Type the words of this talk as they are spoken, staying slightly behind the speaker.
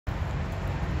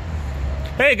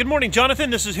Hey, good morning, Jonathan.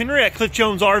 This is Henry at Cliff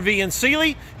Jones RV in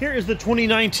Sealy. Here is the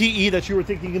 29 TE that you were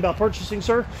thinking about purchasing,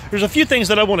 sir. There's a few things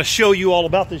that I want to show you all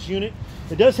about this unit.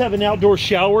 It does have an outdoor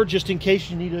shower just in case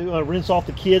you need to rinse off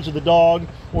the kids or the dog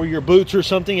or your boots or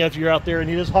something if you're out there and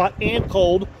it is hot and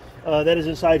cold. That is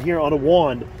inside here on a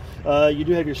wand. You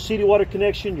do have your city water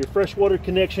connection, your fresh water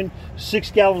connection,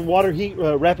 6-gallon water heat,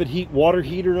 rapid heat water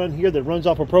heater on here that runs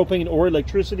off of propane or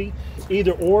electricity,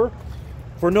 either or.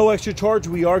 For no extra charge,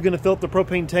 we are going to fill up the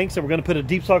propane tanks, and we're going to put a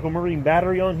deep cycle marine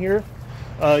battery on here.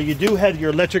 You do have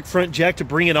your electric front jack to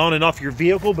bring it on and off your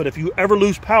vehicle, but if you ever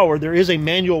lose power, there is a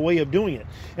manual way of doing it.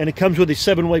 And it comes with a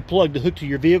 7-way plug to hook to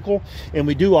your vehicle, and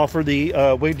we do offer the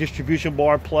wave distribution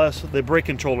bar plus the brake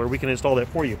controller. We can install that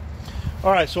for you. All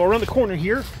right, so around the corner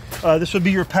here, this would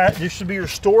be your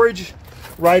storage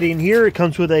right in here. It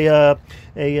comes with a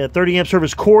 30 amp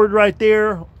service cord right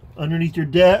there. Underneath your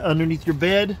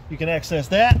bed, you can access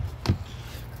that.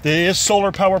 This is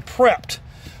solar power prepped.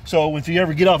 So if you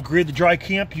ever get off grid to dry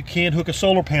camp, you can hook a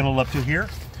solar panel up to here.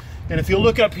 And if you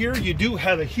look up here, you do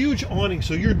have a huge awning,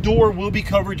 so your door will be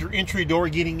covered, your entry door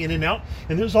getting in and out.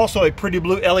 And there's also a pretty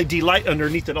blue LED light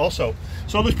underneath it also.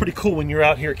 So it looks pretty cool when you're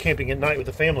out here camping at night with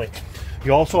the family.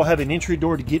 You also have an entry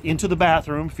door to get into the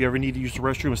bathroom if you ever need to use the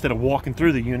restroom instead of walking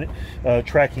through the unit,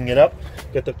 tracking it up.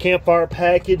 Got the campfire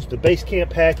package, the base camp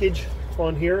package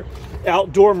on here.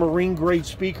 Outdoor marine grade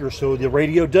speakers, so the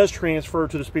radio does transfer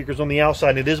to the speakers on the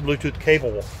outside, and it is Bluetooth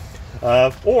capable.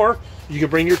 Or you can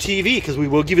bring your TV, because we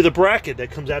will give you the bracket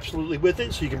that comes absolutely with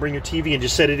it, so you can bring your TV and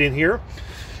just set it in here.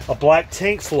 A black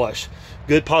tank flush.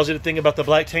 Good positive thing about the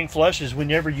black tank flush is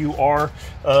whenever you are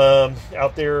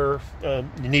out there,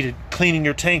 you need to cleaning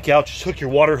your tank out, just hook your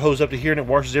water hose up to here and it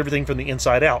washes everything from the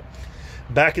inside out.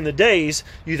 Back in the days,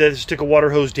 you had to stick a water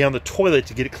hose down the toilet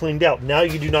to get it cleaned out. Now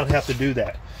you do not have to do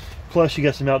that. Plus you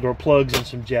got some outdoor plugs and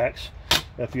some jacks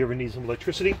if you ever need some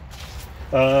electricity.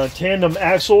 Tandem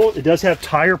axle. It does have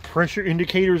tire pressure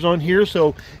indicators on here,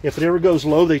 so if it ever goes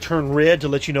low, they turn red to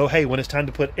let you know, hey, when it's time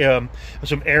to put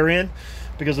some air in,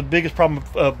 because the biggest problem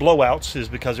of blowouts is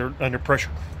because they're under pressure.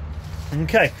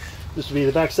 Okay, this will be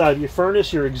the back side of your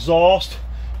furnace, your exhaust,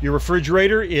 your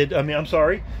refrigerator.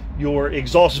 Your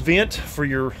exhaust vent for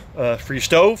your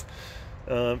stove.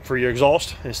 For your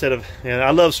exhaust instead of, and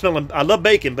I love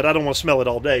bacon, but I don't want to smell it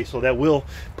all day, so that will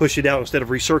push it out instead of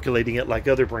recirculating it like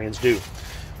other brands do.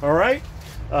 All right,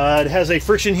 it has a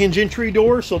friction hinge entry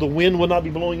door, so the wind will not be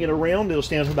blowing it around. It'll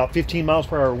stand for about 15 miles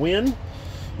per hour wind.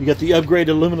 You got the upgraded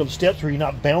aluminum steps where you're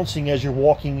not bouncing as you're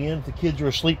walking in. If the kids are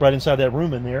asleep right inside that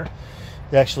room in there,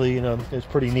 actually, it's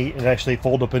pretty neat, and actually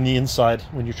fold up in the inside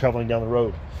when you're traveling down the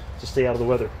road to stay out of the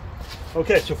weather.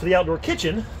 Okay, so for the outdoor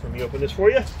kitchen, let me open this for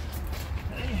you.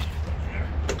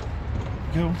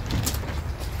 Go.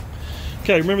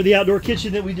 Okay, remember the outdoor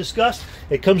kitchen that we discussed?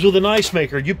 It comes with an ice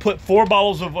maker. You put 4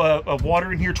 bottles of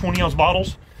water in here, 20-ounce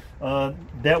bottles.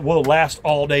 That will last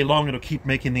all day long. It'll keep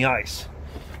making the ice.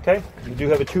 Okay, you do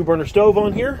have a 2-burner stove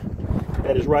on here.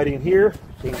 That is right in here.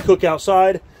 You can cook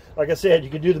outside. Like I said, you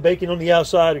can do the baking on the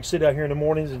outside. You can sit out here in the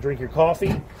mornings and drink your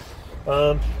coffee.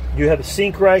 You have a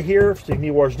sink right here so you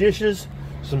can wash dishes.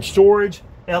 Some storage,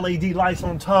 LED lights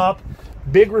on top.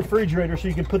 Big refrigerator so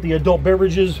you can put the adult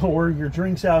beverages or your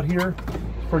drinks out here.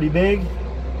 It's pretty big.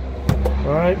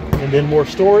 All right, and then more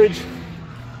storage.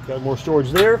 Got more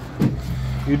storage there.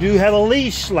 You do have a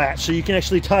leash latch so you can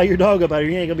actually tie your dog up out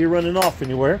here. You ain't gonna be running off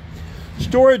anywhere.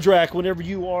 Storage rack whenever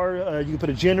you are, you can put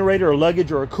a generator or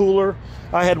luggage or a cooler.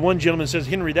 I had one gentleman says,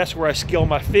 Henry, that's where I scale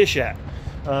my fish at.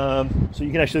 So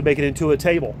you can actually make it into a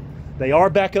table. They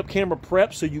are backup camera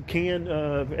prepped, so you can,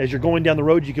 as you're going down the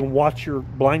road, you can watch your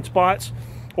blind spots,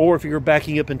 or if you're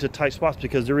backing up into tight spots,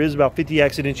 because there is about 50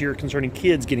 accidents a year concerning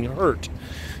kids getting hurt.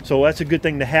 So that's a good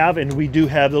thing to have, and we do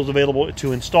have those available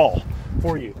to install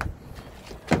for you.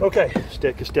 Okay, let's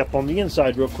take a step on the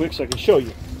inside real quick so I can show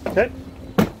you. Okay.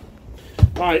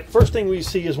 All right, first thing we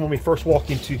see is when we first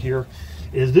walk into here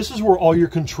is this is where all your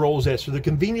controls at. So they're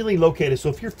conveniently located. So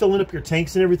if you're filling up your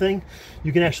tanks and everything,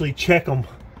 you can actually check them.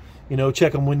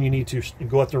 Check them when you need to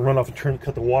go out there, run off and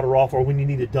cut the water off, or when you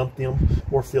need to dump them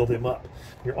or fill them up.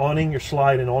 Your awning, your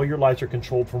slide, and all your lights are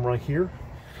controlled from right here.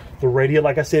 The radio,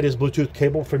 like I said, is Bluetooth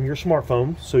cable from your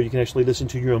smartphone, so you can actually listen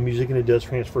to your own music, and it does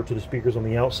transfer to the speakers on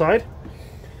the outside.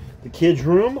 The kids'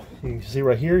 room, you can see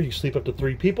right here, you sleep up to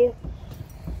 3 people.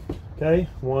 Okay,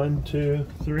 1, 2,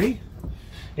 3.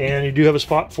 And you do have a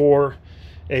spot for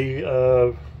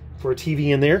a TV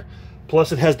in there.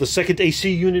 Plus it has the second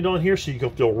AC unit on here, so you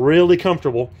can feel really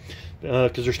comfortable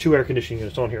because there's 2 air conditioning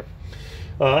units on here.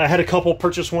 I had a couple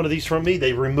purchase one of these from me.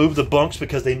 They removed the bunks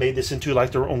because they made this into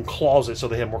like their own closet, so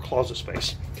they have more closet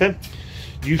space. Okay,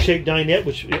 U-shaped dinette,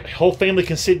 which the whole family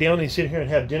can sit down and sit here and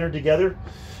have dinner together.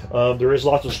 There is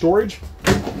lots of storage.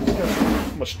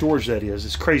 How much storage that is.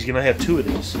 It's crazy, and I have 2 of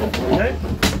these. Okay.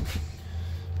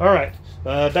 All right.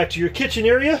 Back to your kitchen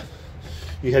area.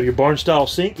 You have your barn style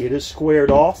sink. It is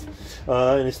squared off,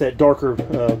 and it's that darker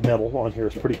metal on here.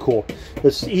 It's pretty cool.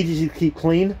 It's easy to keep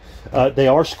clean. They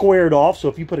are squared off, so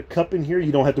if you put a cup in here,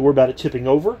 you don't have to worry about it tipping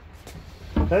over.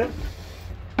 Okay.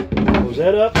 Close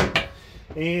that up,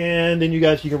 and then you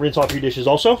can rinse off your dishes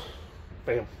also.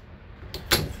 Bam.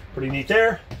 Pretty neat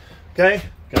there. Okay.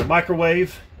 Got a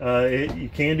microwave. You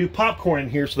can do popcorn in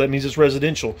here, so that means it's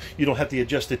residential. You don't have to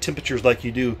adjust the temperatures like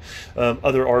you do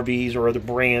other RVs or other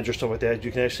brands or stuff like that.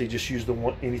 You can actually just use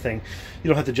anything. You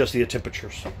don't have to adjust the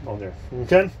temperatures on there.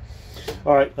 Okay.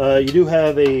 All right. You do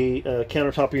have a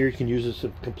countertop here. You can use this as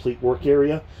a complete work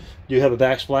area. You have a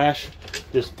backsplash.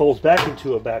 This folds back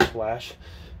into a backsplash.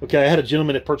 Okay, I had a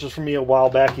gentleman that purchased from me a while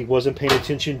back. He wasn't paying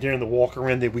attention during the walk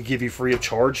around that we give you free of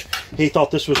charge. He thought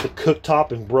this was the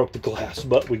cooktop and broke the glass,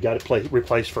 but we got it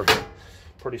replaced for him.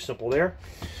 Pretty simple there.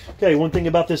 Okay, one thing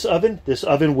about this oven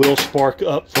will spark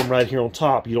up from right here on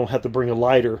top. You don't have to bring a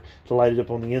lighter to light it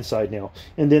up on the inside now.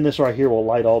 And then this right here will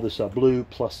light all this blue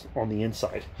plus on the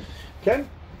inside. Okay,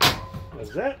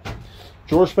 that's that.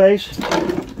 Drawer space,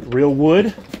 real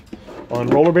wood on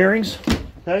roller bearings.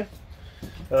 Okay.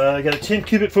 I got a 10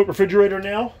 cubic foot refrigerator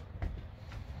now.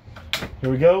 Here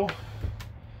we go.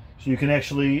 So you can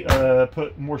actually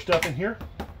put more stuff in here.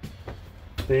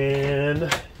 Then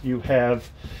you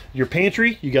have your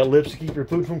pantry. You got lids to keep your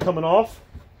food from coming off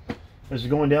as you're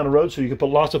going down the road, so you can put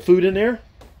lots of food in there.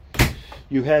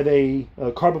 You have a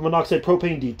carbon monoxide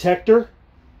propane detector.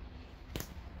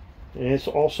 And it's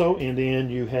also, and then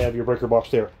you have your breaker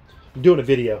box there. I'm doing a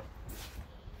video.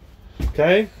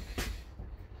 Okay.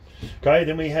 Okay,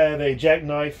 then we have a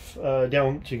jackknife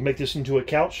down, so you can make this into a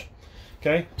couch.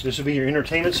 Okay, this will be your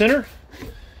entertainment center,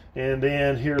 and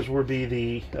then here's where be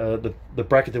the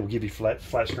bracket that will give you flat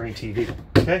screen TV.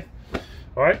 Okay,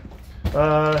 all right.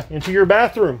 Into your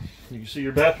bathroom. You can see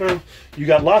your bathroom. You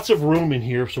got lots of room in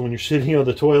here, so when you're sitting on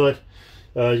the toilet,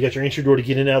 you got your entry door to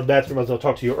get in and out of the bathroom, as I'll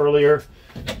talk to you earlier.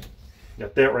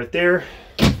 Got that right there.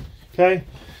 Okay.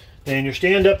 And your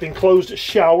stand-up enclosed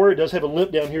shower. It does have a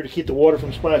lip down here to keep the water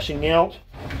from splashing out.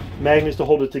 Magnets to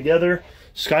hold it together.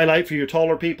 Skylight for your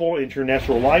taller people into your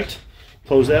natural light.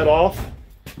 Close that off.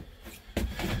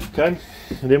 Okay.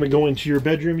 And then we go into your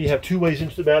bedroom. You have 2 ways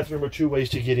into the bathroom, or 2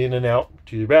 ways to get in and out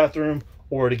to your bathroom,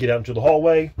 or to get out into the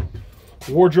hallway.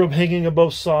 Wardrobe hanging on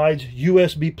both sides.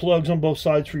 USB plugs on both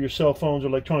sides for your cell phones or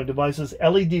electronic devices.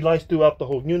 LED lights throughout the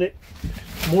whole unit.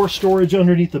 More storage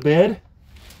underneath the bed.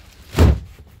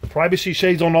 Privacy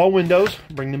shades on all windows.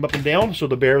 Bring them up and down so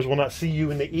the bears will not see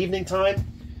you in the evening time.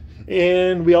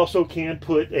 And we also can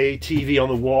put a TV on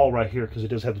the wall right here because it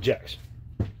does have the jacks.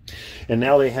 And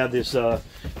now they have this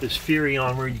this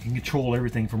Furion where you can control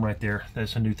everything from right there.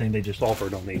 That's a new thing they just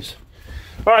offered on these.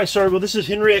 All right, sir. Well, this is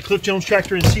Henry at Cliff Jones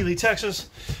Tractor in Sealy, Texas.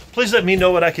 Please let me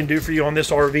know what I can do for you on this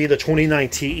RV, the 29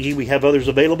 TE. We have others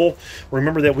available.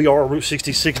 Remember that we are a Route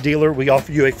 66 dealer. We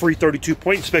offer you a free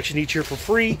 32-point inspection each year for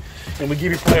free, and we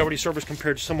give you priority service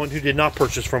compared to someone who did not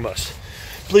purchase from us.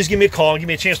 Please give me a call and give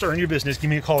me a chance to earn your business.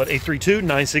 Give me a call at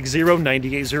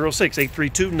 832-960-9806,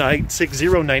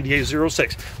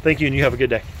 832-960-9806. Thank you, and you have a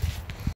good day.